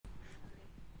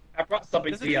I brought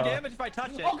something Does it to do you. damage if I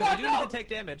touch it? Oh, God, you do no! even take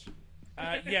damage.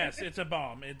 Yes, it's a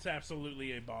bomb. It's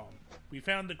absolutely a bomb. We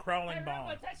found the crawling bomb.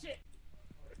 Touch it.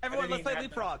 Everyone, let's play have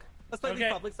leapfrog. Let's play Okay.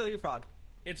 leapfrog. Let's play leapfrog.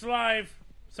 It's live.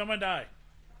 Someone die.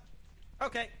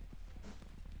 Okay.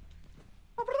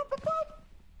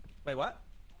 Wait, what?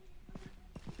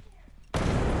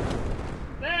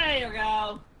 There you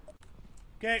go.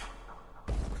 Okay.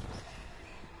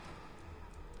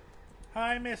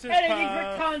 Hi, Mrs. Editing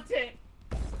Puff. for content.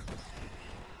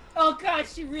 Oh god,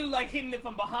 she really like hitting it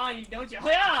from behind you, don't you?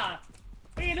 Yeah.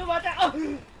 What do you know about that?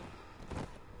 Oh.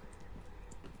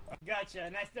 Gotcha.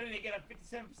 And I still need to get a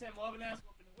 57% more of an ass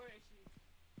whooping. Where is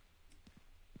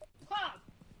she? Pop.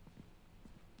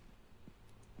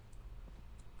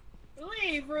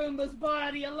 Leave Roomba's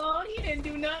body alone. He didn't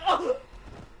do nothing. Oh.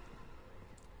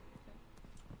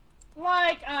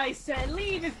 Like I said,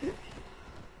 leave his...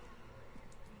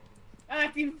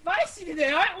 Acting feisty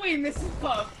today, aren't we, Mrs.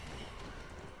 Puff?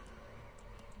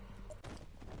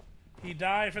 He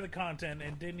died for the content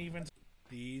and didn't even...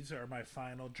 These are my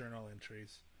final journal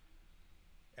entries.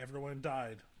 Everyone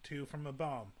died. 2 from a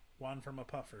bomb. 1 from a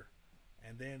puffer.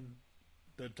 And then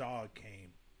the dog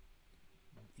came.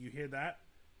 You hear that?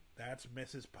 That's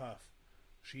Mrs. Puff.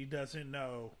 She doesn't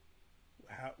know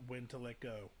when to let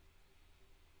go.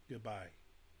 Goodbye.